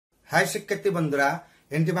High শিক্ষার্থী বন্ধুরা,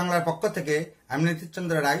 এনটি বাংলার পক্ষ থেকে আমি নীতিশ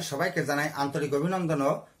চন্দ্র রায় সবাইকে জানাই আন্তরিক অভিনন্দন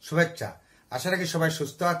ও শুভেচ্ছা। আশা রাখি সবাই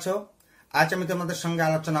সুস্থ আছো। আজ আমি তোমাদের সঙ্গে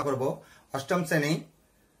আলোচনা করব অষ্টম শ্রেণী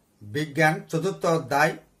বিজ্ঞান চতুর্থ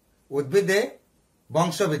অধ্যায় উদ্ভিদে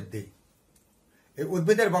বংশবৃদ্ধি। এই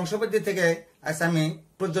উদ্ভিদের বংশবৃদ্ধি থেকে আজ আমি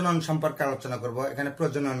প্রজনন সম্পর্কে আলোচনা করব। এখানে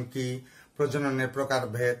প্রজনন কি, প্রজননের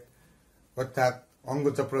প্রকারভেদ অর্থাৎ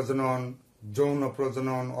অঙ্গজ প্রজনন, যৌন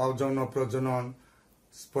প্রজনন, অযৌন প্রজনন,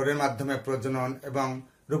 স্পোরের মাধ্যমে প্রজনন এবং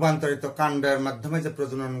রূপান্তরিত কাণ্ডের মাধ্যমে যে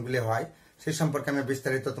প্রজননগুলি হয় সেই সম্পর্কে আমি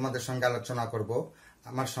বিস্তারিত তোমাদের সঙ্গে আলোচনা করব।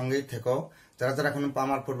 আমার সঙ্গেই থেকো। যারা যারা এখন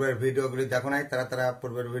আমার পূর্বের ভিডিওগুলি দেখো নাই তারা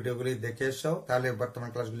পূর্বের ভিডিওগুলি দেখে এসো, তাহলে বর্তমান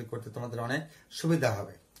ক্লাসগুলি করতে তোমাদের অনেক সুবিধা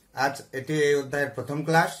হবে। আজ এটি এই অধ্যায়ের প্রথম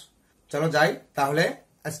ক্লাস। চলো যাই তাহলে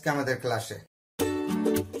আজকে আমাদের ক্লাসে।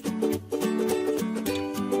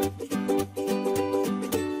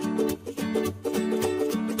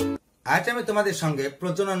 আজ আমি তোমাদের সঙ্গে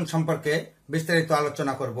প্রজনন সম্পর্কে বিস্তারিত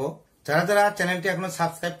আলোচনা করব। যারা যারা চ্যানেলটি এখনো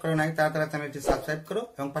সাবস্ক্রাইব করো নাই তারা চ্যানেলটি সাবস্ক্রাইব করো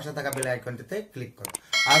এবং পাশে থাকা বেল আইকনটিতে ক্লিক করো।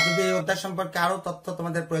 আর যদি এই অধ্যায় সম্পর্কে আরো তথ্য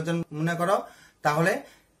তোমাদের প্রয়োজন মনে করো তাহলে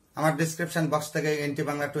আমার ডিসক্রিপশন বক্স থেকে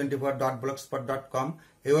ntbangla24.blogspot.com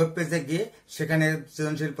এই ওয়েব পেজে গিয়ে সেখানে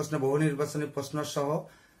সৃজনশীল প্রশ্ন, বহু নির্বাচনী প্রশ্ন সহ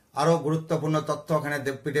আরো গুরুত্বপূর্ণ তথ্য ওখানে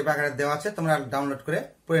পিডিএফ আকারে দেওয়া আছে, তোমরা ডাউনলোড করে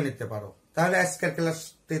পড়ে নিতে পারো। তাহলে আজকের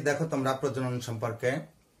ক্লাসটি দেখো তোমরা প্রজনন সম্পর্কে।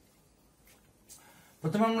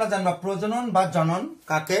 প্রথমে আমরা জানবো প্রজনন বা জনন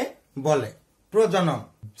কাকে বলে। প্রজনন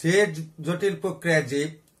যে জটিল প্রক্রিয়া জীব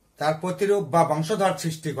তার প্রতিরূপ বা বংশধর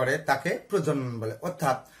সৃষ্টি করে তাকে প্রজনন বলে।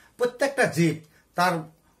 অর্থাৎ প্রত্যেকটা জীব তার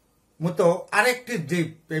মতো আরেকটি জীব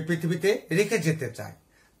এই পৃথিবীতে রেখে যেতে চায়।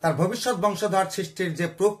 তার ভবিষ্যৎ বংশধর সৃষ্টির যে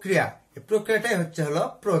প্রক্রিয়া, এই প্রক্রিয়াটাই হলো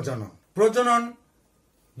প্রজনন। প্রজনন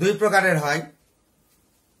দুই প্রকারের হয়।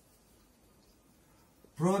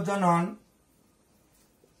 প্রজনন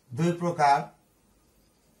দুই প্রকার।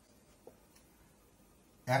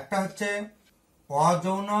 একটা হচ্ছে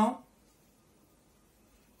অযৌন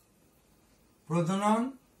প্রজনন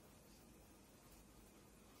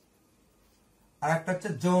আর একটা হচ্ছে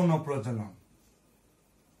যৌন প্রজনন।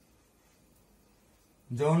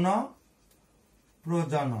 যৌন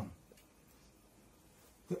প্রজনন,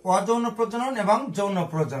 অযৌন প্রজনন এবং যৌন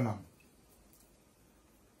প্রজনন।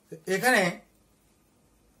 এখানে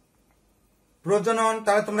প্রজনন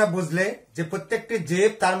তাহলে তোমরা বুঝলে যে প্রত্যেকটি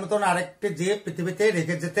জীব তার মতন আরেকটি জীব পৃথিবীতে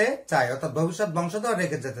রেখে যেতে চায়, অর্থাৎ ভবিষ্যৎ বংশধর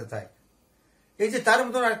রেখে যেতে চায়। এই যে তার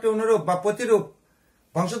মতন আরেকটি অনুরূপ বা প্রতিরূপ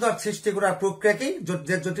বংশধর সৃষ্টি করার প্রক্রিয়া কি,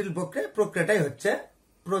 যে জটিল প্রক্রিয়াটাই হচ্ছে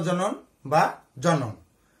প্রজনন বা জনন।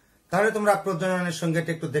 তাহলে তোমরা প্রজননের সংজ্ঞাটি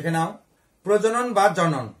একটু দেখে নাও। প্রজনন বা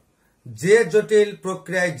জনন যে জটিল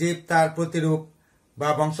প্রক্রিয়ায় জীব তার প্রতিরূপ বা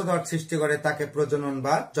বংশধর সৃষ্টি করে তাকে প্রজনন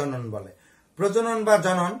বা জনন বলে। প্রজনন বা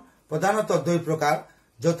জনন প্রধানত দুই প্রকার,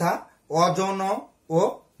 যথা অযৌন ও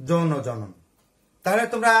যৌন জনন। তাহলে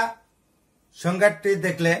তোমরা সংজ্ঞাটি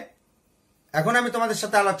দেখলে। এখন আমি তোমাদের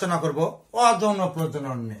সাথে আলোচনা করব অযৌন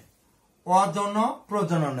প্রজনন নিয়ে। অযৌন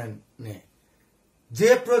প্রজনন নিয়ে যে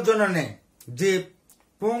প্রজননে জীব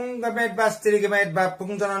পুংগামেট বা স্ত্রীগামেট বা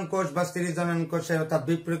পুংজনন কোষ বা স্ত্রী জনন কোষের অর্থাৎ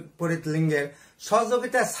বিপরীত লিঙ্গের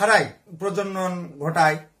সহযোগিতা ছাড়াই প্রজনন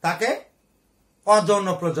ঘটায় তাকে অযৌন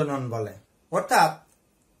প্রজনন বলে। অর্থাৎ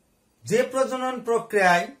যে প্রজনন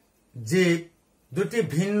প্রক্রিয়ায় জীব দুটি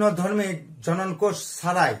ভিন্ন ধর্মী জনন কোষ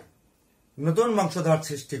ছাড়াই নতুন বংশধর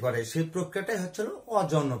সৃষ্টি করে সেই প্রক্রিয়াটাই হচ্ছিল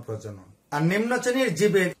অযৌন প্রজনন। আর নিম্ন শ্রেণীর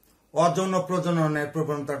জীবের অযৌন প্রজননের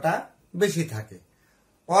প্রবণতাটা বেশি থাকে।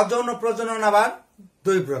 অযৌন প্রজনন আবার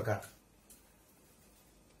দুই প্রকার।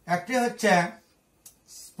 একটি হচ্ছে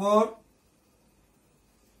স্পোর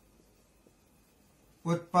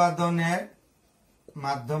উৎপাদনের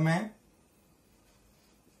মাধ্যমে,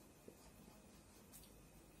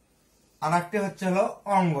 আর একটি হচ্ছে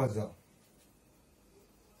অঙ্গজ,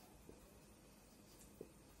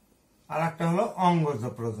 আর একটা অঙ্গজ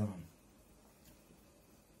প্রজনন।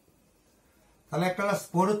 তাহলে একটা হলো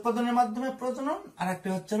স্পোর উৎপাদনের মাধ্যমে প্রজনন, আর একটা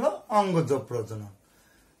হচ্ছে অঙ্গজ প্রজনন।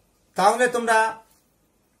 তাহলে তোমরা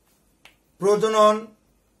প্রজনন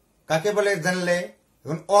কাকে বলে জানলে,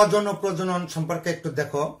 এখন অযৌন প্রজনন সম্পর্কে একটু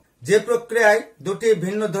দেখো। যে প্রক্রিয়ায় দুটি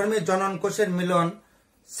ভিন্ন ধর্মী জনন কোষের মিলন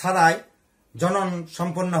ছাড়াই জনন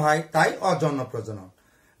সম্পন্ন হয় তাই অযৌন প্রজনন।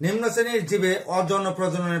 নিম্ন শ্রেণীর জীবে অযৌন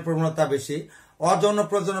প্রজননের প্রবণতা বেশি। অযৌন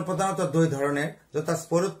প্রজনন প্রধানত দুই ধরনের, যথা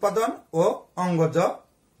স্পোর উৎপাদন ও অঙ্গজ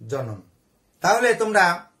জনন। তাহলে তোমরা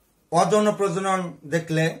অযৌন প্রজনন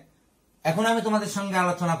দেখলে। এখন আমি তোমাদের সঙ্গে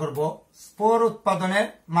আলোচনা করব স্পোর উৎপাদনের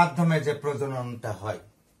মাধ্যমে যে প্রজননটা হয়।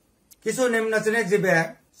 কিছু নিম্ন শ্রেণীর জীবে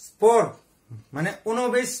স্পোর মানে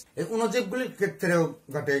ঊনবিশ, এই ঊনজীবগুলির ক্ষেত্রেও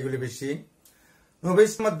ঘটে এগুলি বেশি।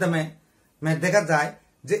 ঊনবিশ মাধ্যমে দেখা যায়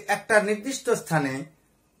যে একটা নির্দিষ্ট স্থানে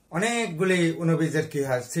অনেকগুলি অণুবীজের কি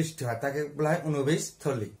হয়, সৃষ্টি হয়, তাকে বলা হয় অণুবীজ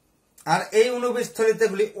থলি। আর এই অণুবীজ থলিতে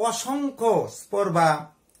গুলি অসংখ্য স্পোর বা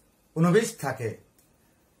অণুবীজ থাকে,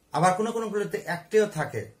 আবার কোন কোন গুলিতে একটিও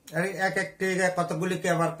থাকে। এক একটি কতগুলিকে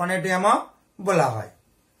আবার কনেডিয়ামও বলা হয়,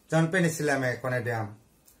 যেমন পেনিসিলামে কনেডিয়াম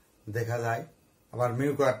দেখা যায়। আবার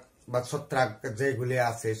মিউকাট বা ছত্রাক যেগুলি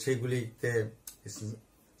আছে সেইগুলিতে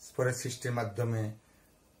স্পোরের সৃষ্টির মাধ্যমে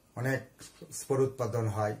অনেক স্পোর উৎপাদন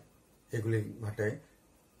হয়, এগুলি ঘটে।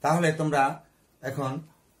 তাহলে তোমরা এখন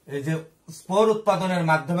এই যে স্পোর উৎপাদনের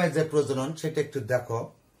মাধ্যমে যে প্রজনন সেটা একটু দেখো।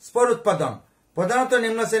 স্পোর উৎপাদন প্রধানত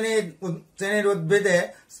নিম্ন শ্রেণীর উদ্ভিদে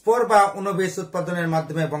স্পোর বা অণুবীজ উৎপাদনের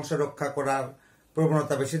মাধ্যমে বংশ রক্ষা করার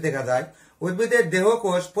প্রবণতা বেশি দেখা যায়। উদ্ভিদের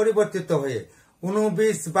দেহকোষ পরিবর্তিত হয়ে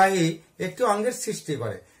অণুবীজবাহী একটি অঙ্গের সৃষ্টি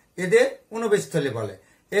করে, এদের অণুবীজথলি বলে।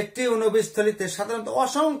 একটি অণুবীজথলিতে সাধারণত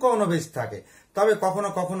অসংখ্য অণুবীজ থাকে, তবে কখনো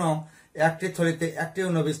কখনো একটি থলিতে একটি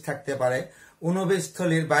অণুবীজ থাকতে পারে।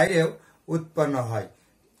 অণুবীজথলির বাইরেও উৎপন্ন হয়,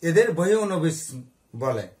 এদের বহিঃ অণুবীজ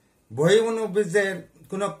বলে। বহিঃ অণুবীজের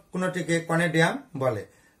কোনটিকে কনেডিয়াম বলে।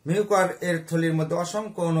 মিউকর এর থলির মধ্যে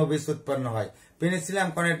অসংখ্য অণুবীজ উৎপন্ন হয়। পেনিসিলাম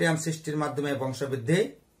কনেডিয়াম সৃষ্টির মাধ্যমে বংশবৃদ্ধি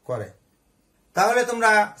করে। তাহলে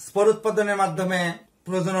তোমরা স্পোর উৎপাদনের মাধ্যমে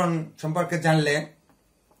প্রজনন সম্পর্কে জানলে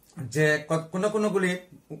যে কোনগুলি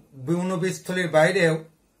অণুবীজথলির বাইরেও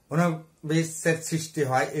অণুবীজের সৃষ্টি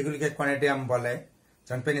হয়, এগুলিকে কনেডিয়াম বলে,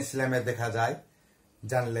 যেমন পেনিসিলামে দেখা যায়।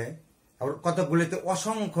 জানলে আবার কতগুলিতে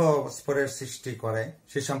অসংখ্য স্পোরের সৃষ্টি করে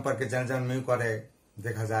সে সম্পর্কে জানলে, যেমন মিউকরে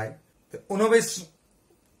দেখা যায়। অণুবীজ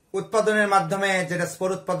উৎপাদনের মাধ্যমে, যেটা স্পোর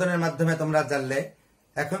উৎপাদনের মাধ্যমে তোমরা জানলে,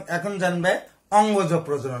 এখন জানবে অঙ্গজ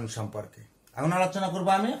প্রজনন সম্পর্কে। এখন আলোচনা করবো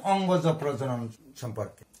আমি অঙ্গজ প্রজনন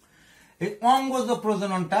সম্পর্কে। এই অঙ্গজ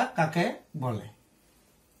প্রজননটা কাকে বলে?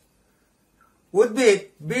 উদ্ভিদ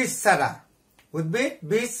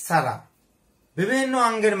বীজ ছাড়া বিভিন্ন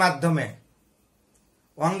অঙ্গের মাধ্যমে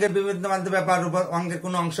বা অঙ্গের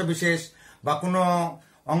কোনো অংশ বিশেষ বা কোনো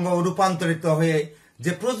অঙ্গ রূপান্তরিত হয়ে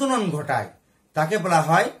যে প্রজনন ঘটায় তাকে বলা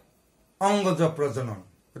হয় অঙ্গজ প্রজনন।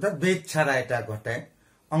 অর্থাৎ বীজ ছাড়া এটা ঘটে,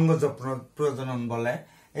 অঙ্গজ প্রজনন বলে।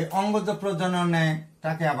 এই অঙ্গজ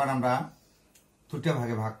প্রজননটাকে আবার আমরা দুটো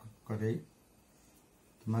ভাগে ভাগ করি,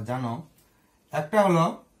 তোমরা জানো। একটা হলো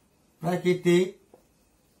প্রাকৃতিক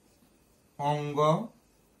অঙ্গজ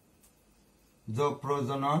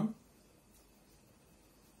প্রজনন,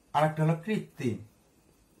 আর একটা হলো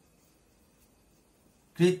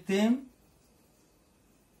কৃত্রিম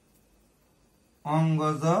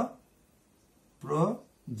অঙ্গজ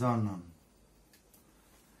প্রজনন।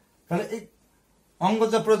 তাহলে এই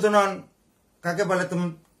অঙ্গজ প্রজনন কাকে বলে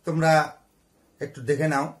তোমরা একটু দেখে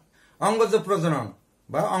নাও। অঙ্গজ প্রজনন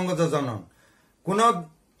বা অঙ্গজ জনন কোন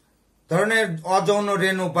ধরনের অযৌন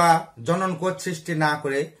রেণু বা জনন কোষ সৃষ্টি না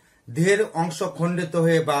করে দেহের অংশ খণ্ডিত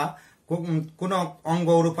হয়ে বা কোন অঙ্গ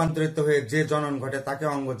রূপান্তরিত হয়ে যে জনন ঘটে তাকে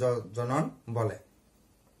অঙ্গজ জনন বলে।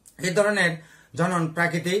 এই ধরনের জনন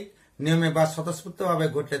প্রাকৃতিক নিয়মে বা স্বতঃস্ফূর্তভাবে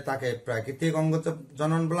ঘটলে তাকে প্রাকৃতিক অঙ্গজ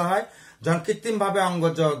জনন বলা হয়। যখন কৃত্রিম ভাবে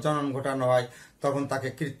অঙ্গজ জনন ঘটানো হয় তখন তাকে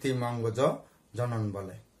কৃত্রিম অঙ্গজ জনন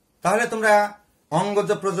বলে। তাহলে তোমরা অঙ্গজ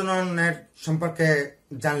প্রজননের সম্পর্কে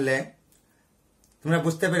জানলে তোমরা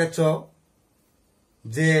বুঝতে পেরেছ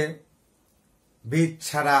যে বীজ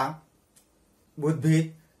ছাড়া উদ্ভিদ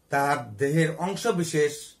তার দেহের অংশ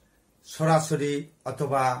বিশেষ সরাসরি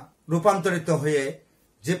অথবা রূপান্তরিত হয়ে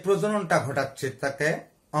যে প্রজননটা ঘটাচ্ছে তাকে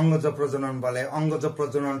অঙ্গজ প্রজনন বলে। অঙ্গজ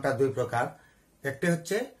প্রজননটা দুই প্রকার, একটি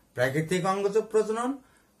হচ্ছে প্রাকৃতিক অঙ্গজ প্রজনন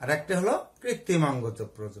আর একটি হলো কৃত্রিম অঙ্গজ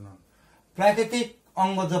প্রজনন। প্রাকৃতিক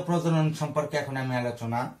অঙ্গজ প্রজনন সম্পর্কে এখন আমি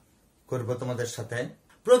আলোচনা করব তোমাদের সাথে।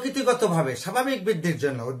 প্রকৃতিগতভাবে স্বাভাবিক বৃদ্ধির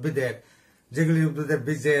জন্য উদ্ভিদের, যেগুলি উদ্ভিদের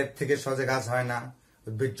বীজের থেকে সহজে গাছ হয় না,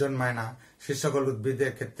 উদ্ভিদ জন্মায় না, সে সকল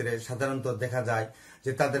উদ্ভিদের ক্ষেত্রে সাধারণত দেখা যায়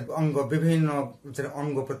যে তাদের অঙ্গ বিভিন্ন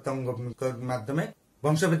অঙ্গ প্রত্যঙ্গ মাধ্যমে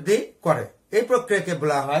বংশবৃদ্ধি করে। এই প্রক্রিয়াকে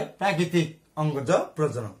বলা হয় প্রাকৃতিক অঙ্গজ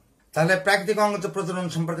প্রজনন। তাহলে প্রাকৃতিক অঙ্গজ প্রজনন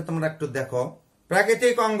সম্পর্কে তোমরা একটু দেখো।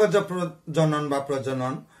 প্রাকৃতিক অঙ্গজ জনন বা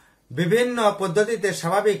প্রজনন বিভিন্ন পদ্ধতিতে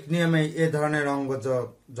স্বাভাবিক নিয়মে এ ধরনের অঙ্গজ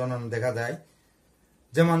জনন দেখা যায়।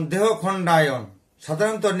 যেমন দেহ খণ্ডায়ন,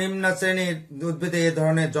 সাধারণত নিম্ন শ্রেণীর উদ্ভিদে এ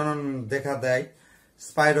ধরনের জনন দেখা দেয়।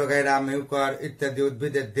 স্পাইরোগাইরা, মিউকার ইত্যাদি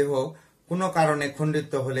উদ্ভিদের দেহ কোনো কারণে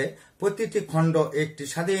খণ্ডিত হলে প্রতিটি খণ্ড একটি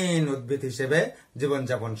স্বাধীন উদ্ভিদ হিসেবে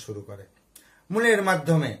জীবনযাপন শুরু করে। মূলের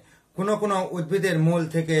মাধ্যমে কোনো কোনো উদ্ভিদের মূল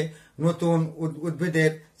থেকে নতুন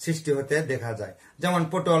উদ্ভিদের সৃষ্টি হতে দেখা যায়, যেমন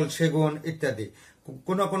পটল, সেগুন ইত্যাদি।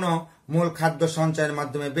 কোনো কোনো মূল খাদ্য সঞ্চয়ের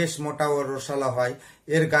মাধ্যমে বেশ মোটা ও রসালো হয়,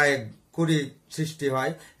 এর গায়ে কুড়ি সৃষ্টি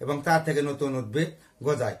হয় এবং তা থেকে নতুন উদ্ভিদ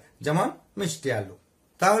গজায়, যেমন মিষ্টি আলু।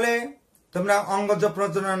 তাহলে তোমরা অঙ্গজ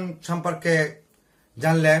প্রজনন সম্পর্কে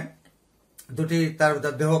জানলে দুটি তার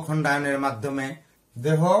দেহ খণ্ডায়নের মাধ্যমে,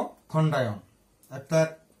 দেহ খণ্ডায়ন অর্থাৎ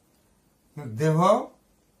দেহ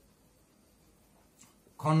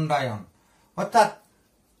খণ্ডায়ন অর্থাৎ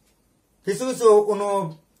কিছু কিছু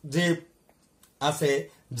অণুজীব আছে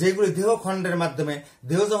যেগুলি দেহ খণ্ডের মাধ্যমে,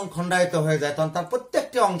 দেহ যখন খণ্ডায়িত হয়ে যায় তখন তার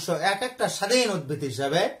প্রত্যেকটি অংশ এক একটা স্বাধীন উদ্ভিদ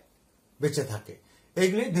হিসাবে বেঁচে থাকে।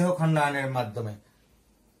 এইগুলি দেহ খণ্ডায়নের মাধ্যমে,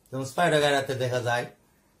 যেমন স্পাইডার দেখা যায়।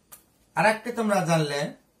 আর একটি তোমরা জানলে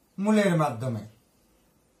মূলের মাধ্যমে,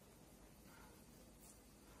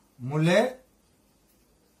 মূলের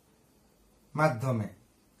মাধ্যমে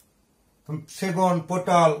সেগুন,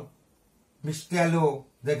 পটল, মিষ্টি আলু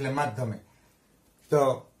দেখলে মাধ্যমে। তো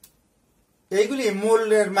এইগুলি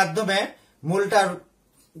মূলের মাধ্যমে, মূলটার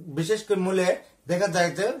বিশেষ করে মূলে দেখা যায়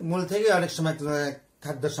যে মূল থেকে অনেক সময়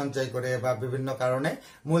খাদ্য সঞ্চয় করে বা বিভিন্ন কারণে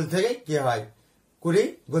মূল থেকে কি হয়, কুড়ি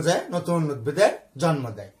গজায় নতুন উদ্ভিদের জন্ম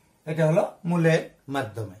দেয়। এটা হলো মূলের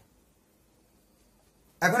মাধ্যমে।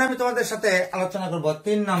 এখন আমি তোমাদের সাথে আলোচনা করব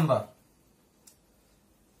 3 নম্বর।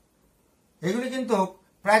 এগুলি কিন্তু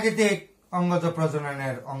প্রাকৃতিক অঙ্গজ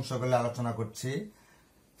প্রজননের অংশগুলো আলোচনা করছি।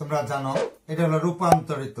 তোমরা জানো এটা হলো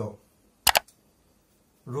রূপান্তরিত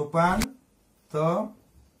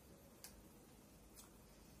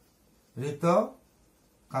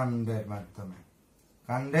কাণ্ডের মাধ্যমে।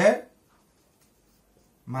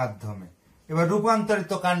 এবার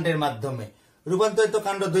রূপান্তরিত কাণ্ডের মাধ্যমে, রূপান্তরিত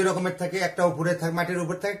কাণ্ড 2 রকমের থাকে, একটা উপরে থাকে, মাটির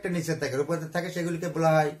উপর থাকে, একটা নিচে থাকে। উপরে থাকে সেগুলিকে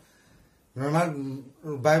বলা হয় নর্মাল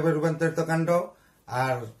বায়ু রূপান্তরিত কাণ্ড,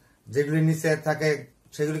 আর যেগুলি নিচে থাকে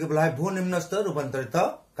সেগুলিকে বলা হয় ভূনিম্নস্থ রূপান্তরিত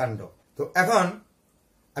কাণ্ড। তো এখন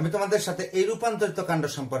আমি তোমাদের সাথে এই রূপান্তরিত কাণ্ড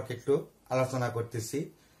সম্পর্কে একটু আলোচনা করতেছি।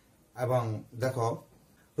 এবং দেখো,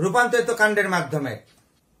 রূপান্তরিত কাণ্ডের মাধ্যমে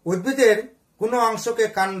উদ্ভিদের কোন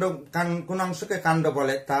অংশকে কাণ্ড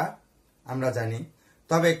বলে তা আমরা জানি।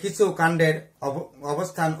 তবে কিছু কাণ্ডের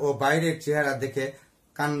অবস্থান ও বাইরের চেহারা দেখে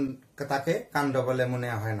তাকে কাণ্ড বলে মনে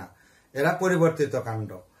হয় না। এরা পরিবর্তিত কাণ্ড।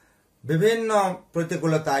 বিভিন্ন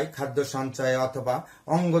প্রতিকূলতায়, খাদ্য সঞ্চয়ে অথবা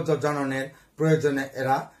অঙ্গজ জননের প্রয়োজনে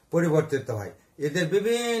এরা পরিবর্তিত হয়। এদের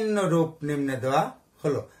বিভিন্ন রূপ নিম্নে দেওয়া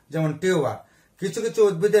হলো। যেমন টিউবার। কিছু কিছু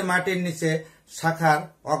উদ্ভিদের মাটির নিচে শাখার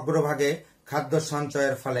অগ্রভাগে খাদ্য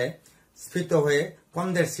সঞ্চয়ের ফলে স্ফীত হয়ে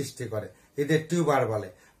কন্দের সৃষ্টি করে, এদের টিউবার বলে।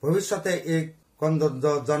 ভবিষ্যতে এই কন্দ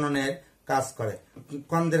জননের কাজ করে।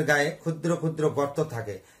 কন্দের গায়ে ক্ষুদ্র ক্ষুদ্র গর্ত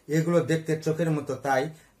থাকে, এগুলো দেখতে চোখের মতো, তাই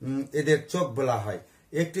এদের চোখ বলা হয়।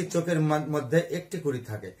 একটি চোখের মধ্যে একটি কুড়ি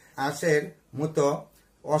থাকে। আঁশের মতো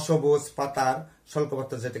অসবুজ পাতার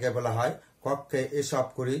স্বল্পপত্র যেটাকে বলা হয় কক্ষে এসব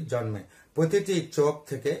কুড়ি জন্মে। প্রতিটি চোখ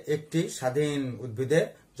থেকে একটি স্বাধীন উদ্ভিদের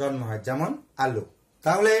জন্ম হয়, যেমন আলু।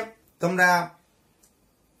 তাহলে তোমরা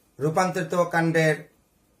রূপান্তরিত কাণ্ডের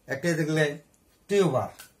একটি দেখলে টিউবার।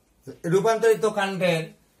 রূপান্তরিত কাণ্ডের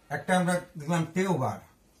একটা আমরা দেখলাম টিউবার।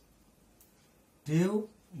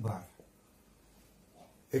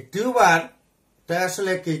 এই টিউবারটা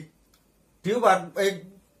আসলে কি? টিউবার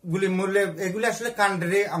এগুলি আসলে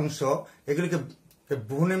কাণ্ডের অংশ। এগুলিকে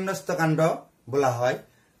ভূনিম্নস্থ কাণ্ড বলা হয়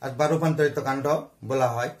বা রূপান্তরিত কাণ্ড বলা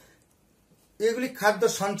হয়। এগুলি খাদ্য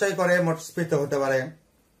সঞ্চয় করে, স্ফীত হতে পারে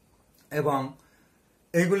এবং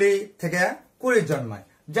এগুলি থেকে কুড়ি জন্মায়।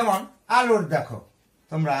 যেমন আলুর, দেখো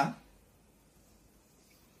তোমরা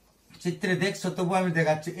চিত্রে দেখছো, তবু আমি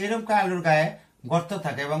দেখাচ্ছি। এরকম আলুর গায়ে গর্ত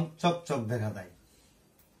থাকে এবং চোখ চোখ দেখা যায়,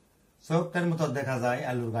 চোখের মতো দেখা যায়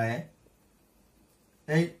আলুর গায়ে।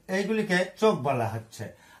 এইগুলিকে চোখ বলা হচ্ছে।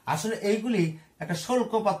 আসলে এইগুলি একটা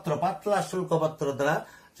শুল্কপাত্র, পাতলা শুল্কপাত্র দ্বারা,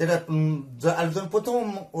 যেটা যখন প্রথম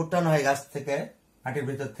উঠানো হয় গাছ থেকে, মাটির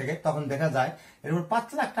ভিতর থেকে, তখন দেখা যায় এর উপর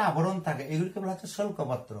পাতলা একটা আবরণ থাকে। এগুলিকে বলা হচ্ছে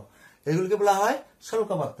শুল্কপাত্র। এগুলিকে বলা হয়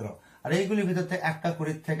শুল্কপাত্র। আর এইগুলির ভিতর থেকে একটা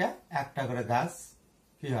কুড়ির থেকে একটা করে গাছ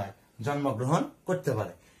কি হয়, জন্মগ্রহণ করতে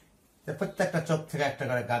পারে। প্রত্যেকটা চোখ থেকে একটা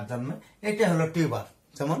করে গাছ জন্মে। এটা হলো টিউবার,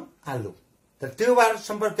 যেমন আলু। টিউবার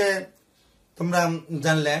সম্পর্কে তোমরা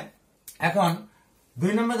জানলে। এখন 2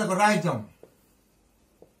 নম্বর দেখো রাইজম।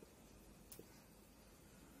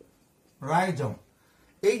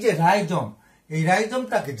 এই যে রাইজম, এই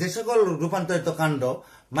রাইজমটাকে, যে সকল রূপান্তরিত কাণ্ড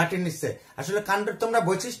মাটির নিচে, আসলে কাণ্ড তোমরা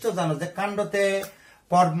বৈশিষ্ট্য জানো যে কাণ্ডতে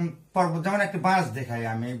পর্ব, যেমন একটি বাঁশ দেখাই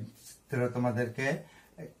আমি তোমাদেরকে,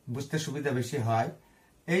 বুঝতে সুবিধা বেশি হয়।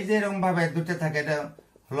 এই যে এরকম ভাবে দুটো থাকে, এটা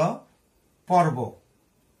হলো পর্ব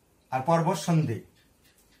আর পর্ব সন্ধি,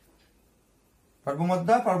 পর্ব মধ্য,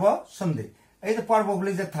 পর্ব সন্ধি। এই যে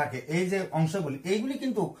পর্বগুলি যে থাকে, এই যে অংশগুলি, এইগুলি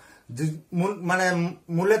কিন্তু মানে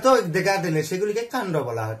মূলে তো দেখা দিলে সেগুলিকে কাণ্ড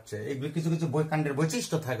বলা হচ্ছে। এগুলি কিছু কিছু কাণ্ডের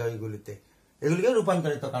বৈশিষ্ট্য থাকে ওইগুলিতে, এগুলিকে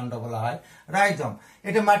রূপান্তরিত কাণ্ড বলা হয়। রাইজম,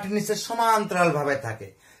 এটা মাটির নিচে সমান্তরাল ভাবে থাকে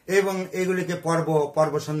এবং এগুলিকে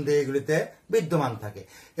পর্ব সন্ধি এগুলিতে বিদ্যমান থাকে।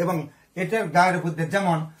 এবং এটার গায়ের উপর দিয়ে,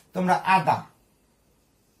 যেমন তোমরা আদা,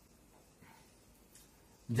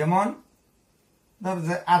 যেমন ধর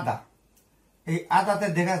যে আদা, এই আদাতে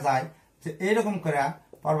দেখা যায় যে এইরকম করে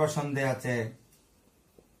পর্বসন্ধি আছে,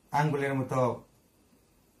 আঙ্গুলের মতো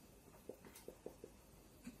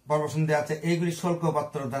পর্বসন্ধি আছে, এইগুলি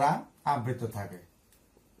শুল্কপত্র দ্বারা আবৃত থাকে,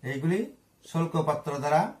 এইগুলি শুল্কপত্র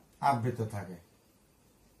দ্বারা আবৃত থাকে।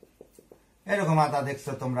 এরকম আদা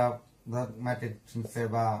দেখছো তোমরা মাটির নিচে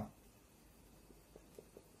বা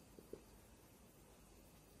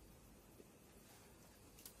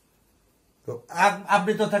তো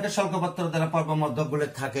আবৃত থাকে শুল্কপত্র দ্বারা, পর্ব মধ্যগুলো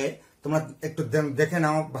থাকে। তোমরা একটু দেখে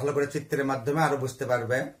নাও ভালো করে, চিত্রের মাধ্যমে আরো বুঝতে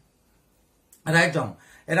পারবে। রাইজম,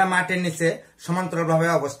 এরা মাটির নিচে সমান্তরালভাবে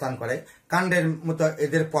অবস্থান করে। কাণ্ডের মতো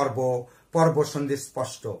এদের পর্বসন্ধি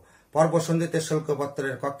স্পষ্ট। পর্বসন্ধিতে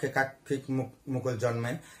শুল্কপত্রের কক্ষে কাক্ষিক মুকুল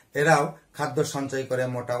জন্মে। এরাও খাদ্য সঞ্চয় করে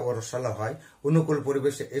মোটা ও রসালো হয়। অনুকূল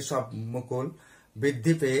পরিবেশে এসব মুকুল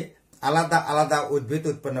বৃদ্ধি পেয়ে আলাদা আলাদা উদ্ভিদ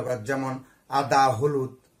উৎপন্ন করে, যেমন আদা,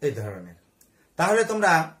 হলুদ, এই ধরনের। তাহলে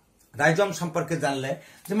তোমরা রাইজম সম্পর্কে জানলে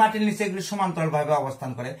যে মাটির নিচে এগুলি সমান্তরালভাবে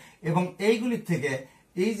অবস্থান করে এবং এইগুলি থেকে,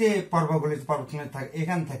 এই যে পর্বগুলি থাকে,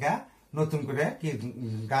 এখান থেকে নতুন করে কি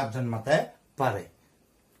গাছ জন্মাতে পারে,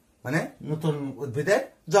 মানে নতুন উদ্ভিদের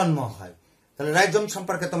জন্ম হয়। তাহলে রাইজম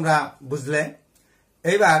সম্পর্কে তোমরা বুঝলে।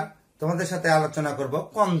 এইবার তোমাদের সাথে আলোচনা করব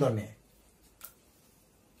কন্দ নিয়ে।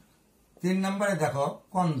 3 নম্বরে দেখো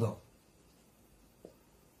কন্দ।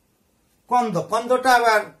 কন্দটা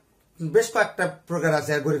আবার বেশ কয়েকটা প্রকার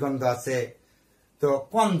আছে, গরিকন্দ আছে। তো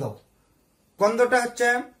কন্দটা হচ্ছে,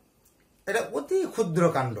 এটা অতি ক্ষুদ্র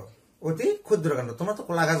কাণ্ড, অতি ক্ষুদ্র কাণ্ড। তোমরা তো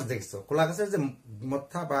কলা গাছ দেখছো, কলা গাছের যে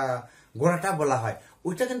মথা বা গোড়াটা বলা হয়,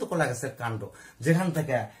 ওইটা কিন্তু কলা গাছের কাণ্ড। যেখান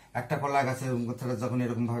থেকে একটা কলা গাছের যখন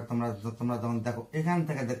এরকম ভাবে তোমরা যখন দেখো, এখান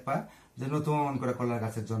থেকে দেখবা যে নতুন করে কলা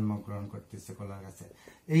গাছের জন্মগ্রহণ করতেছে কলা গাছে।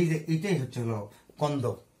 এই যে এইটাই হচ্ছে হলো কন্দ।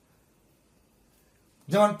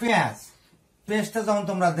 যেমন পেঁয়াজটা যখন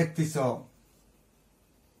তোমরা দেখতেছ,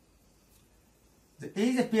 এই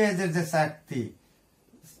যে পেঁয়াজের যে চাকতি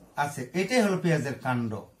আছে, এটাই হলো পেঁয়াজের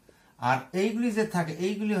কাণ্ড। আর এইগুলি যে থাকে,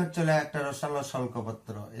 এইগুলি হচ্ছে একটা রসালো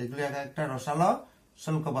শুল্কপত্র, এগুলি একটা রসালো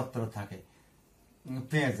শুল্কপত্র থাকে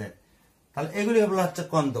পেঁয়াজের। তাহলে এগুলি হলো হচ্ছে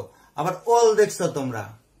কন্দ। আবার ওল দেখছো তোমরা,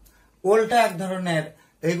 ওলটা এক ধরনের,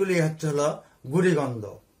 এইগুলি হচ্ছে হলো গুড়িগন্ধ।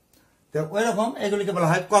 তো ওই রকম এগুলিকে বলা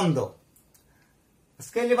হয় কন্দ।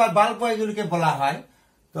 স্কেলি বা বাল্ব এগুলিকে বলা হয়।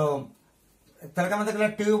 তো তার মধ্যে গেলে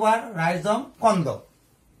টিউবার, রাইজম, কন্দ।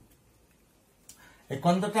 এই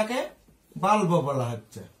কন্দটাকে বাল্ব বলা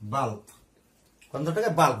হচ্ছে, বাল্ব। কন্দটাকে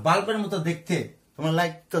বাল্বের মতো দেখতে, তোমরা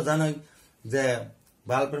লাইক তো জানোই যে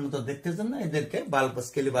বাল্বের মতো দেখতে জন্য এদেরকে বাল্ব,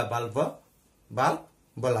 স্কেলি বা বাল্ব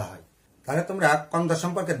বলা হয়। তাহলে তোমরা কন্দ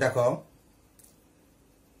সম্পর্কে দেখো,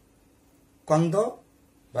 কন্দ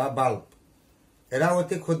বা বাল্ব, এরা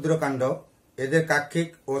অতি ক্ষুদ্র কাণ্ড। এদের কাক্ষিক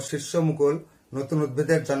ও শীর্ষ মুকুল নতুন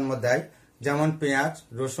উদ্ভিদের জন্ম দেয়, যেমন পেঁয়াজ,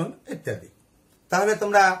 রসুন ইত্যাদি। তাহলে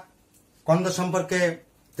তোমরা কন্দ সম্পর্কে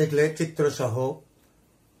দেখলে চিত্র সহ,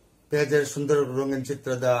 পেঁয়াজের সুন্দর রঙিন চিত্র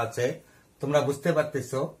দেওয়া আছে। তোমরা বুঝতে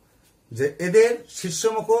পারতেছ যে এদের শীর্ষ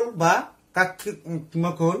মুকুল বা কাক্ষিক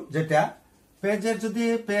মুকুল, যেটা পেঁয়াজের, যদি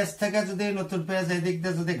পেঁয়াজ থেকে যদি নতুন পেঁয়াজ এই দিক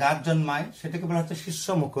দিয়ে যদি গাছ জন্মায়, সেটাকে বলা হচ্ছে শীর্ষ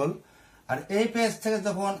মুকুল। আর এই পেঁয়াজ থেকে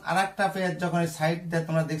যখন আর একটা পেঁয়াজ, যখন এই সাইড দিয়ে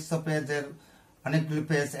তোমরা দেখছো পেঁয়াজের অনেকগুলি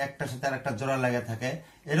পেঁয়াজ একটার সাথে আর একটা জোড়া লেগে থাকে,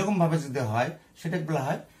 এরকম ভাবে যদি হয়, সেটাকে বলা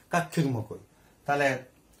হয় কাক্ষিক মুকুল। তাহলে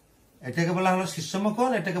এটাকে বলা হলো শীর্ষ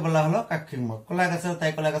মুকুল, এটাকে বলা হলো কাক্ষিক মুকুল। কলা গাছেও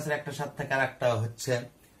তাই, কলা গাছের একটা সাথে থেকে আর একটা হচ্ছে।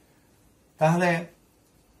 তাহলে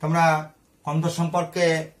তোমরা কন্দ সম্পর্কে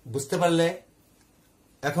বুঝতে পারলে।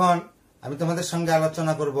 এখন আমি তোমাদের সঙ্গে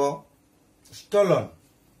আলোচনা করব স্টোলন।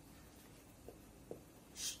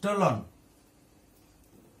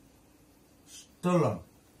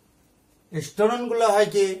 এই স্টোলন গুলো হয়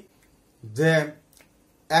কি, যে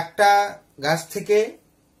একটা গাছ থেকে,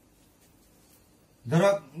 ধরো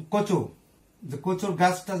কচুর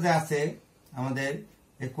গাছটা যে আছে আমাদের,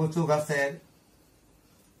 এই কচু গাছের,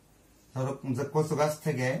 ধরো যে কচু গাছ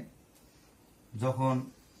থেকে যখন,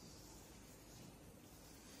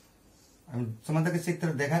 আমি তোমাদেরকে চিত্র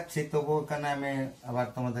দেখাচ্ছি, তবু ওখানে আমি আবার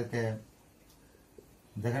তোমাদেরকে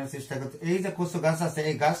দেখানোর চেষ্টা করছি। এই যে কচু গাছ আছে,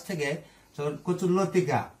 এই গাছ থেকে যখন কচুর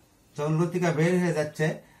লতিকা বের হয়ে যাচ্ছে,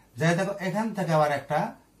 যাই দেখো এখান থেকে আবার একটা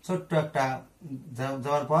ছোট্ট একটা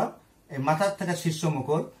যাওয়ার পর এই মাথার থেকে শীর্ষ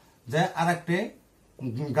মুকুল যে আর একটি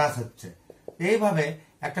গাছ হচ্ছে। এইভাবে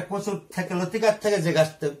একটা কচুর থেকে, লতিকার থেকে যে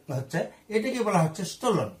গাছটা হচ্ছে, এটাকে বলা হচ্ছে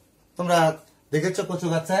স্টোলন। তোমরা দেখেছো কচু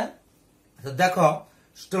গাছে? দেখো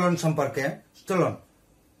স্টোলন সম্পর্কে। স্টোলন,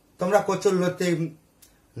 তোমরা কচুর লতি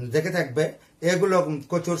দেখে থাকবে, এগুলো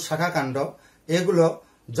কচুর শাখা কাণ্ড, এগুলো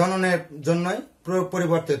জননের জন্যই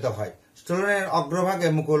পরিবর্তিত হয়। স্টোলনের অগ্রভাগে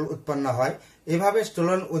মুকুল উৎপন্ন হয়। এভাবে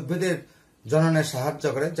স্টোলন উদ্ভিদের জননে সাহায্য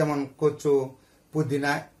করে, যেমন কচু,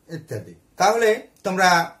 পুদিনা ইত্যাদি। তাহলে তোমরা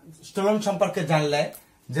স্টোলন সম্পর্কে জানলে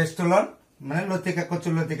যে স্টোলন মানে লতিকা, কচু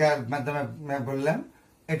লতিকার মাধ্যমে বললাম,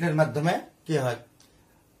 এটার মাধ্যমে কি হয়,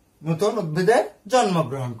 নতুন উদ্ভিদের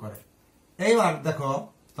জন্মগ্রহণ করে। এইবার দেখো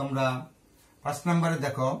তোমরা 5 নম্বরে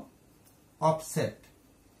দেখো অফসেট।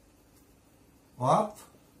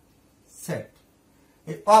 অফসেট,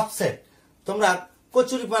 এই অফসেট তোমরা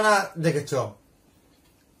কচুরিপানা দেখেছ।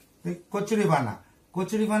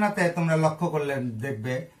 কচুরিপানাতে তোমরা লক্ষ্য করলে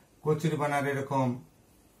দেখবে কচুরিপানার এরকম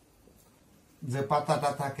যে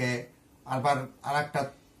পাতাটা থাকে, আবার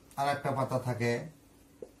আরেকটা পাতা থাকে,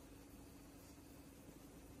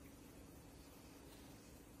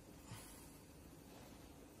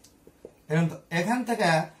 এখান থেকে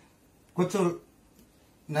কচুর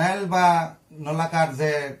নাইল বা নলাকার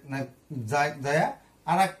যে যায়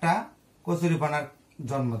আর একটা কচুরিপানার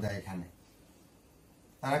জন্ম দেয়। এখানে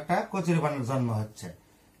আর একটা কচুরিপানার জন্ম হচ্ছে।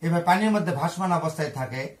 এবার পানির মধ্যে ভাসমান অবস্থায়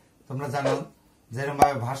থাকে, তোমরা জানো যেরকম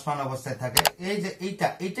ভাবে ভাসমান অবস্থায় থাকে। এই যে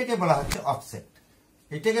এইটাকে বলা হচ্ছে অফসেট।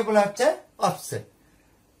 এটাকে বলা হচ্ছে অফসেট।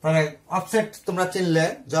 তাহলে অফসেট তোমরা চিনলে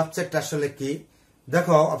যে অফসেট আসলে কি।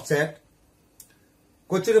 দেখো অফসেট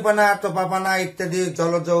কচুরিপানা, টোপাপানা ইত্যাদি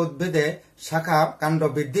জলজ উদ্ভিদে শাখা কাণ্ড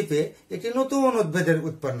বৃদ্ধি পেয়ে একটি নতুন উদ্ভিদের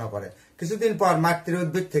উৎপন্ন করে। কিছুদিন পর মাতৃ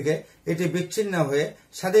উদ্ভিদ থেকে এটি বিচ্ছিন্ন হয়ে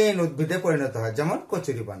স্বাধীন উদ্ভিদে পরিণত হয়, যেমন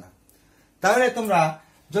কচুরিপানা। তাহলে তোমরা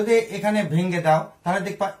যদি এখানে ভেঙে দাও তাহলে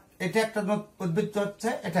দেখবা এটা একটা উদ্ভিদ হচ্ছে,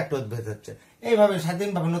 এটা একটা উদ্ভিদ হচ্ছে। এইভাবে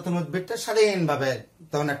স্বাধীনভাবে নতুন উদ্ভিদটা স্বাধীনভাবে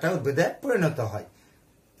তখন একটা উদ্ভিদে পরিণত হয়।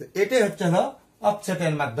 এটাই হচ্ছে হলো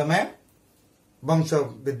অফসেটের মাধ্যমে বংশ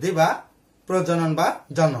বৃদ্ধি বা প্রজনন বা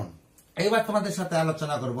জনন। এইবার তোমাদের সাথে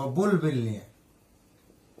আলোচনা করব বুলবিল নিয়ে।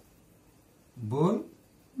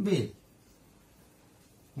 বুলবিল,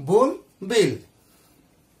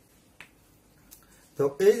 তো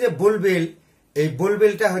এই যে বুলবিল, এই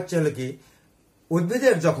বুলবিলটা হচ্ছে হলো কি,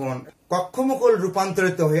 উদ্ভিদের যখন কক্ষমুকুল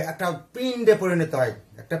রূপান্তরিত হয়ে একটা পিণ্ডে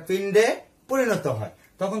পরিণত হয়,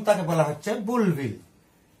 তখন তাকে বলা হচ্ছে বুলবিল।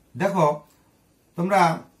 দেখো তোমরা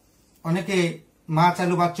অনেকে মাছ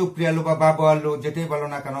আলু বা চুপড়ি আলু বা বাবু আলু যেটাই বলো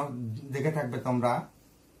না কেন দেখে থাকবে তোমরা,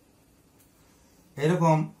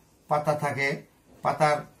 এরকম পাতা থাকে।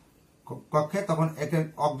 পাতার কক্ষে তখন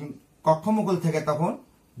কক্ষমুকুল থেকে তখন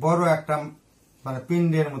বড় একটা মানে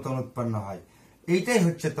পিণ্ডের মতন উৎপন্ন হয়। এইটাই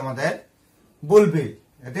হচ্ছে তোমাদের বুলবিল।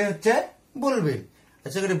 এটাই হচ্ছে বুলবিল।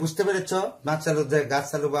 আচ্ছা করে বুঝতে পেরেছ? মাছ আলু যে গাছ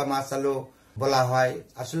আলু বা মাছ আলু বলা হয়,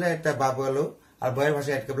 আসলে এটা বাবু আলু, আর বইয়ের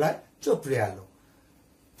ভাষায় এটাকে বলা হয় চুপড়ি আলু।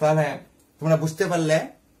 তাহলে তোমরা বুঝতে পারলে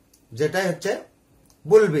যেটাই হচ্ছে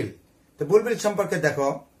বুলবিল। তো বুলবিল সম্পর্কে দেখো,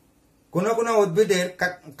 কোন কোন উদ্ভিদের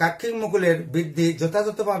কাক্ষিক মুকুলের বৃদ্ধি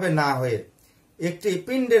যথাযথভাবে না হয়ে একটি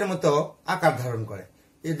পিণ্ডের মতো আকার ধারণ করে,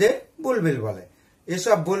 এদের বুলবিল বলে।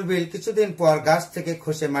 এসব বুলবিল কিছুদিন পর গাছ থেকে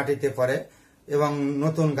খসে মাটিতে পড়ে এবং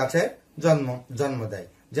নতুন গাছের জন্ম দেয়,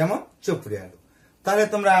 যেমন চুপড়ি আলু। তাহলে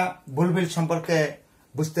তোমরা বুলবিল সম্পর্কে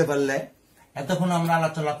বুঝতে পারলে। এতক্ষণ আমরা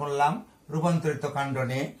আলোচনা করলাম রূপান্তরিত কাণ্ড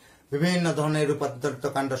নিয়ে। বিভিন্ন ধরনের রূপান্তরিত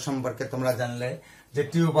কাণ্ড সম্পর্কে তোমরা জানলে, যে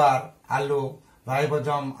টিউবার আলু,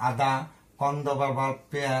 রাইবোজম আদা, কন্দ বা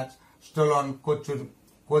পেঁয়াজ, স্টোলন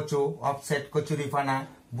কচু, অফসেট কচুরিপানা,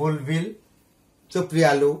 বুলবিল, চুপড়ি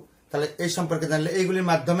আলু। তাহলে এই সম্পর্কে জানলে এইগুলির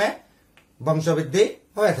মাধ্যমে বংশবৃদ্ধি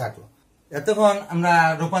হয়ে থাকলো। এতক্ষণ আমরা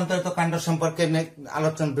রূপান্তরিত কাণ্ড সম্পর্কে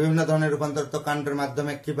আলোচনা, বিভিন্ন ধরনের রূপান্তরিত কাণ্ডের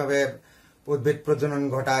মাধ্যমে কিভাবে উদ্ভিদ প্রজনন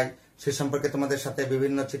ঘটায় সে সম্পর্কে তোমাদের সাথে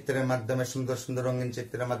বিভিন্ন চিত্রের মাধ্যমে, সুন্দর সুন্দর রঙিন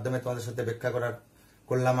চিত্রের মাধ্যমে তোমাদের সাথে ব্যাখ্যা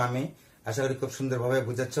করলাম আমি। আশা করি খুব সুন্দরভাবে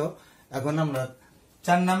বুঝেছ। এখন আমরা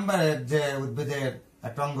 4 নম্বরের যে উদ্ভিদের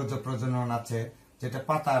একটা অঙ্গজ প্রজনন আছে, যেটা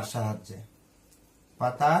পাতার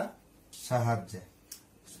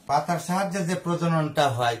সাহায্যে যে প্রজননটা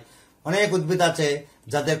হয়। অনেক উদ্ভিদ আছে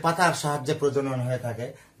যাদের পাতার সাহায্যে প্রজনন হয়ে থাকে,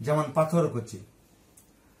 যেমন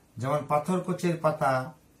পাথরকুচির পাতা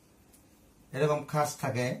এরকম খাস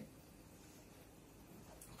থাকে।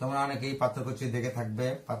 তোমরা অনেকেই পাথরকুচি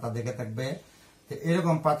পাতা দেখে থাকবে।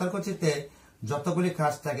 এরকম পাথরকুচিতে যতগুলি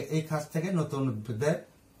খাস থাকে, এই খাস থেকে নতুন উদ্ভিদের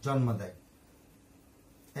জন্ম দেয়।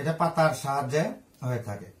 এটা পাতার সাহায্যে হয়ে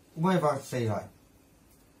থাকে, উভয় পাশেই হয়।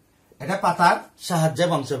 এটা পাতার সাহায্যে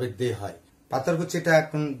বংশবৃদ্ধি হয়। পাথরকুচিটা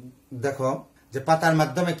এখন দেখো যে পাতার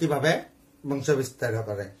মাধ্যমে কিভাবে বংশবিস্তার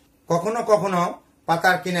করে। কখনো কখনো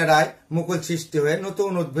পাতার কিনারায় মুকুল সৃষ্টি হয়ে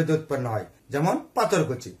নতুন উদ্ভিদ উৎপন্ন হয়, যেমন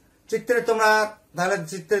পাথরকুচি। চিত্রে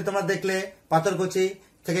তোমরা দেখলে পাথরকুচি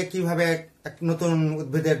থেকে কিভাবে এক নতুন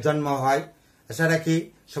উদ্ভিদের জন্ম হয়। আশা রাখি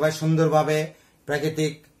সবাই সুন্দরভাবে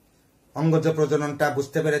প্রাকৃতিক অঙ্গজ প্রজননটা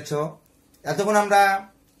বুঝতে পেরেছ। এতক্ষণ আমরা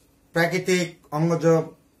প্রাকৃতিক অঙ্গজ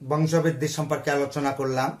বংশবৃদ্ধি সম্পর্কে আলোচনা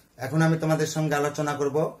করলাম। এখন আমি তোমাদের সঙ্গে আলোচনা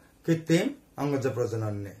করব কৃত্রিম অঙ্গজ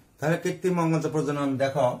প্রজনন নিয়ে। তাহলে কৃত্রিম অঙ্গজ প্রজনন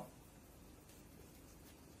দেখো,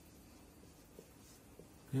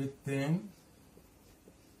 কৃত্রিম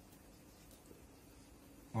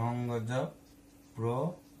অঙ্গজ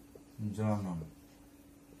প্রজনন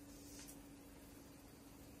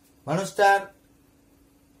মানুষটার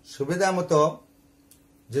সুবিধা মতো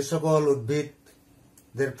যে সকল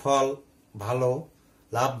উদ্ভিদের ফল ভালো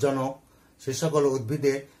লাভজনক সে সকল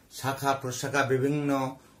উদ্ভিদের শাখা প্রশাখা বিভিন্ন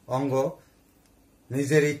অঙ্গ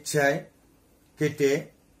নিজের ইচ্ছায় কেটে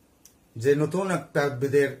যে নতুন একটা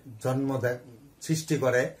উদ্ভিদের জন্ম সৃষ্টি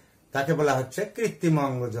করে তাকে বলা হচ্ছে কৃত্রিম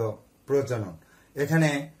অঙ্গজ প্রজনন। এখানে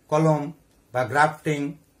কলম বা গ্রাফটিং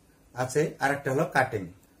আছে, আর একটা হলো কাটিং।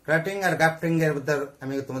 কাটিং আর গ্রাফটিং এর মধ্যে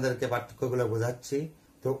আমি তোমাদেরকে পার্থক্যগুলো বোঝাচ্ছি।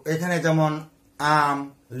 তো এখানে যেমন আম,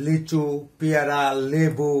 লিচু, পেয়ারা,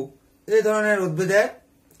 লেবু এই ধরনের উদ্ভিদের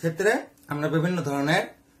ক্ষেত্রে আমরা বিভিন্ন ধরনের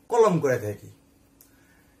কলম করে থাকি।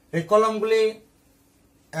 এই কলমগুলি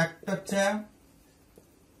একটা হচ্ছে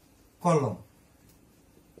কলম,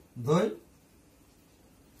 দুই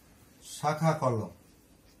শাখা কলম।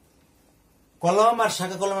 কলম আর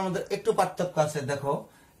শাখা কলমের মধ্যে একটু পার্থক্য আছে। দেখো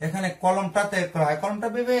এখানে কলমটাতে করা হয়, কলমটা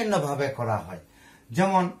বিভিন্ন ভাবে করা হয়।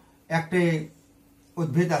 যেমন একটি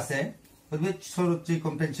উদ্ভিদ আছে, উদ্ভিদ সরু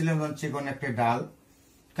চিকন পেন্সিলের মতন চিকন একটি ডাল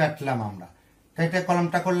কাটলাম আমরা, কেটে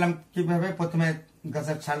কলমটা করলাম কিভাবে? প্রথমে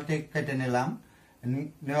গাছের ছালটি কেটে নিলাম,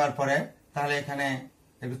 নেওয়ার পরে তাহলে এখানে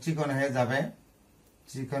একটু চিকন হয়ে যাবে,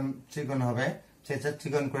 চিকন হবে,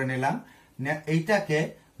 চিকন করে নিলাম। এইটাকে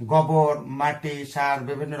গোবর, মাটি, সার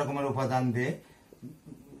বিভিন্ন রকমের উপাদান দিয়ে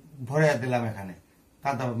ভরে দিলাম, এখানে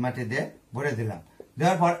কাদা মাটি দিয়ে ভরে দিলাম।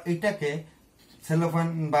 দেওয়ার পর এইটাকে সেলোফোন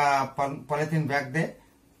বা পলিথিন ব্যাগ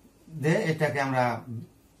দিয়ে এটাকে আমরা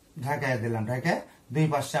ঢাকায় দিলাম, ঢাকে দুই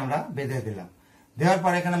পাশে আমরা বেঁধে দিলাম। দেওয়ার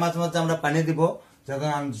পর এখানে মাঝে মাঝে আমরা পানি দিব যাতে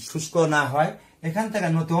শুষ্ক না হয়। এখান থেকে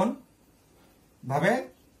নতুন ভাবে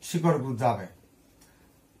শিকড় যাবে।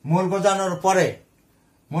 মূল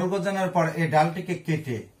গজানোর পর এই ডালটিকে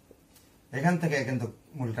কেটে এখান থেকে কিন্তু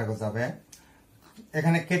মূলটা গজাবে।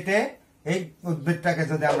 এখানে কেটে এই উদ্ভিদটাকে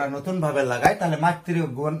যদি আমরা নতুন ভাবে লাগাই তাহলে মাতৃ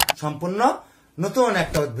গুণ সম্পূর্ণ নতুন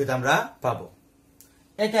একটা উদ্ভিদ আমরা পাবো।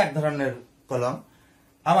 এটা এক ধরনের কলম।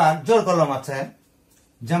 আবার জোর কলম আছে,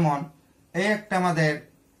 যেমন এই একটা আমাদের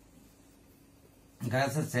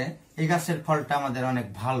গাছ আছে, এই গাছের ফলটা আমাদের অনেক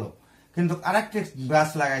ভালো, কিন্তু আরেকটি গাছ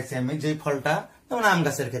লাগাইছি আমি যেই ফলটা, যেমন আম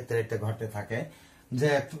গাছের ক্ষেত্রে এটা ঘটে থাকে যে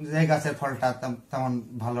গাছের ফলটা তেমন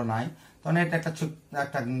ভালো নাই, তখন এটা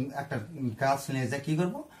একটা গাছ নিয়ে যে কি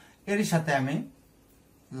করবো, এরই সাথে আমি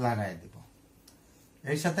লাগাই দেব,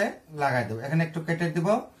 এখানে একটু কেটে দিব।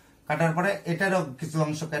 কাটার পরে এটারও কিছু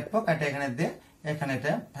অংশ কাটবো, কাটে এখানে দিয়ে এখানে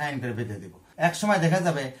এটা ফাইন করে বেঁধে দিব। এক সময় দেখা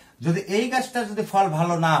যাবে যদি এই গাছটা যদি ফল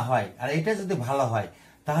ভালো না হয় আর এইটা যদি ভালো হয়,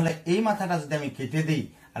 তাহলে এই মাথাটা যদি আমি কেটে দিই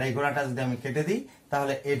আর এই গোড়াটা যদি আমি কেটে দিই,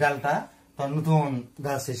 তাহলে এই ডালটা তো নতুন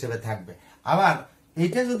গাছ হিসেবে থাকবে। আবার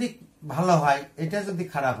এইটা যদি ভালো হয়, এটা যদি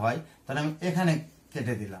খারাপ হয়, তাহলে আমি এখানে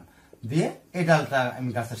কেটে দিলাম, দিয়ে এই ডালটা আমি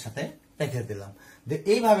গাছের সাথে রেখে দিলাম।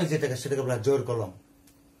 এইভাবে সেটাকে বলা জোর কলম।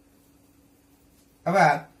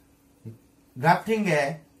 আবার গ্রাফটিং এ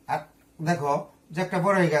দেখো যে একটা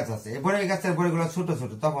বড়ই গাছ আছে, এই বড়ই গাছের বড়িগুলো ছোট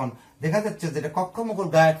ছোট, তখন দেখা যাচ্ছে যেটা কক্ষমুকুল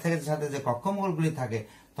গায়ের থেকে সাথে যে কক্ষমুকুল গুলি থাকে,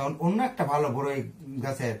 তখন অন্য একটা ভালো বড়ই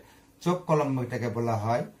গাছের চোখ কলম এটাকে বলা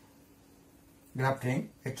হয় গ্রাফটিং।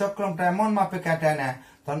 এই চোখ কলমটা এমন মাপে কাটে নেয়,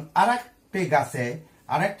 তখন আরেকটি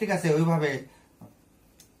গাছে ওইভাবে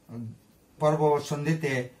পর্ব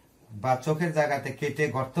সন্ধিতে বা চোখের জায়গাতে কেটে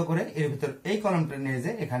গর্ত করে এর ভিতর এই কলমটা নিয়ে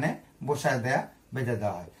যে এখানে বসায় বেঁধে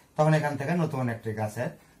দেওয়া হয়, তখন এখান থেকে নতুন একটি গাছের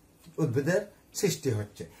উদ্ভিদের সৃষ্টি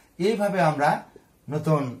হচ্ছে। এইভাবে আমরা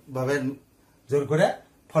নতুন ভাবে জোর করে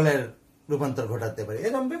ফলের রূপান্তর ঘটাতে পারি।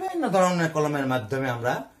 এরকম বিভিন্ন ধরনের কলমের মাধ্যমে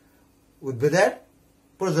আমরা উদ্ভিদের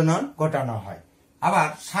প্রজনন ঘটানো হয়। আবার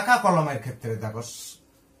শাখা কলমের ক্ষেত্রে দেখো,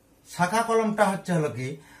 শাখা কলমটা হলো কি,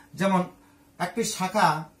 যেমন একটি শাখা,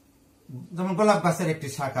 যেমন গোলাপ গাছের একটি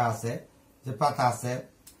শাখা আছে, যে পাতা আছে,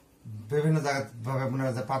 বিভিন্ন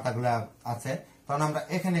জায়গায় যে পাতাগুলা আছে, তখন আমরা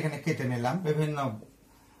এখানে কেটে নিলাম, বিভিন্ন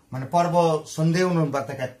মানে পর্ব সন্ধি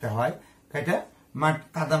অনুপাতে কাটতে হয়, কেটে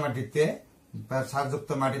কাদা মাটিতে বা সারযুক্ত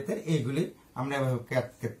মাটিতে এইগুলি আমরা এভাবে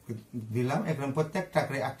দিলাম। এখন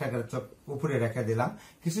প্রত্যেকটাকে একটা করে চোখ উপরে রেখে দিলাম।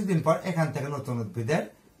 কিছুদিন পর এখান থেকে নতুন উদ্ভিদের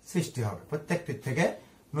সৃষ্টি হবে, প্রত্যেকটির থেকে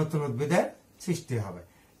নতুন উদ্ভিদের সৃষ্টি হবে।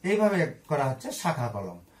 এইভাবে করা হচ্ছে শাখা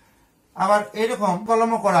কলম। আবার এরকম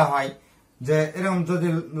কলমও করা হয় যে এরকম যদি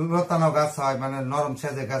লতানো গাছ হয়, মানে নরম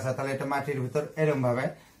সেজে গাছ হয়, তাহলে এটা মাটির ভিতর এরকম ভাবে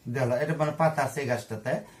দেওয়া, এটা মানে পাতা আছে এই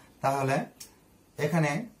গাছটাতে, তাহলে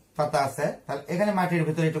এখানে পাতা আছে, তাহলে এখানে মাটির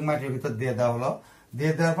ভিতরে একটু মাটির ভিতর দিয়ে দেওয়া হলো।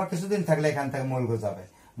 দিয়ে দেওয়ার পর কিছুদিন থাকলে এখান থেকে মূল গজাবে।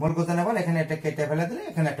 মূল গজানোর পর এখানে এটা কেটে ফেলে দিলে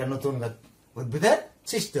এখানে একটা নতুন উদ্ভিদের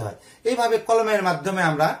সৃষ্টি হয়। এইভাবে কলমের মাধ্যমে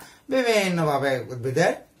আমরা বিভিন্ন ভাবে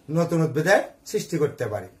নতুন উদ্ভিদের সৃষ্টি করতে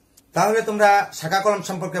পারি। তাহলে তোমরা শাখা কলম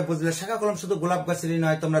সম্পর্কে বুঝলে। শাখা কলম শুধু গোলাপ গাছেরই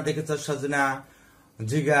নয়, তোমরা দেখেছো সজনা,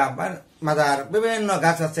 জিগা বা মাদার বিভিন্ন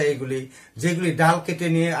গাছ আছে এইগুলি, যেগুলি ডাল কেটে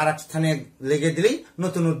নিয়ে আর এক স্থানে লেগে দিলেই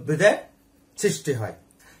নতুন উদ্ভিদের সৃষ্টি হয়।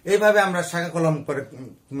 এইভাবে আমরা শাখা কলম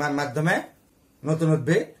মাধ্যমে নতুন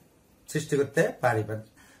উদ্ভিদ সৃষ্টি করতে পারি।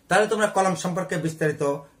 তাহলে তোমরা কলম সম্পর্কে বিস্তারিত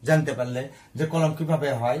জানতে পারলে, যে কলম কিভাবে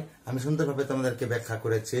হয় আমি সুন্দরভাবে তোমাদেরকে ব্যাখ্যা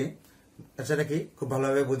করেছি। সেটা কি খুব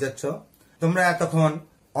ভালোভাবে বুঝাচ্ছ। তোমরা এতক্ষণ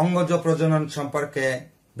অঙ্গজ প্রজনন সম্পর্কে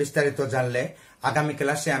বিস্তারিত জানলে। আগামী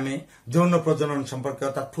ক্লাসে আমি যৌন প্রজনন সম্পর্কে,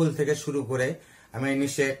 অর্থাৎ ফুল থেকে শুরু করে আমি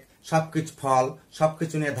নিষেক সবকিছু, ফল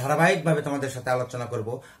সবকিছু নিয়ে ধারাবাহিকভাবে তোমাদের সাথে আলোচনা করব।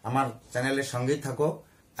 আমার চ্যানেলের সঙ্গেই থাকো।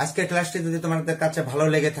 আজকের ক্লাসটি যদি তোমাদের কাছে ভালো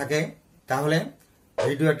লেগে থাকে তাহলে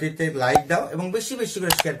ভিডিওটিতে লাইক দাও এবং বেশি বেশি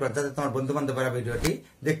করে শেয়ার করো, যাতে তোমার বন্ধু বান্ধবরা ভিডিওটি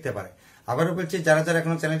দেখতে পারে। আবারও বলছি, যারা যারা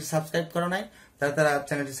এখনো চ্যানেলটি সাবস্ক্রাইব করো নাই তারা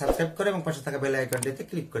চ্যানেলটি সাবস্ক্রাইব করে এবং পাশে থাকা বেল আইকনটিতে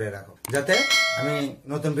ক্লিক করে রাখো, যাতে আমি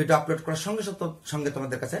নতুন ভিডিও আপলোড করার সঙ্গে সঙ্গে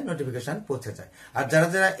তোমাদের কাছে নোটিফিকেশন পৌঁছে যায়। আর যারা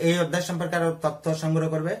যারা এই অধ্যায় সম্পর্কে আরো তথ্য সংগ্রহ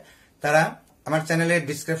করবে তারা আমার চ্যানেলের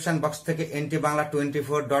ডিসক্রিপশন বক্স থেকে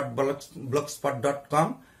ntbangla24.blogspot.com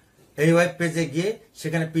এই ওয়েব পেজে গিয়ে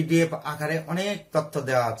সেখানে পিডিএফ আকারে অনেক তথ্য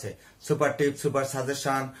দেওয়া আছে। সুপার টিপ, সুপার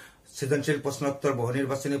সাজেশন, সৃজনশীল প্রশ্নোত্তর, বহু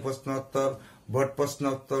নির্বাচনী প্রশ্নোত্তর, বোর্ড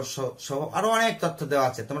প্রশ্নোত্তর সহ আরো অনেক তথ্য দেওয়া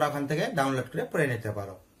আছে। তোমরা ওখান থেকে ডাউনলোড করে পড়ে নিতে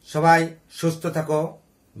পারো। সবাই সুস্থ থাকো,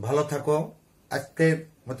 ভালো থাকো। আজকের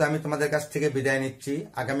মতো আমি তোমাদের কাছ থেকে বিদায় নিচ্ছি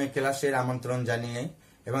আগামী ক্লাসের আমন্ত্রণ জানিয়ে,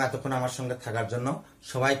 এবং এতক্ষণ আমার সঙ্গে থাকার জন্য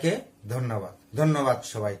সবাইকে ধন্যবাদ। ধন্যবাদ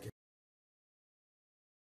সবাইকে।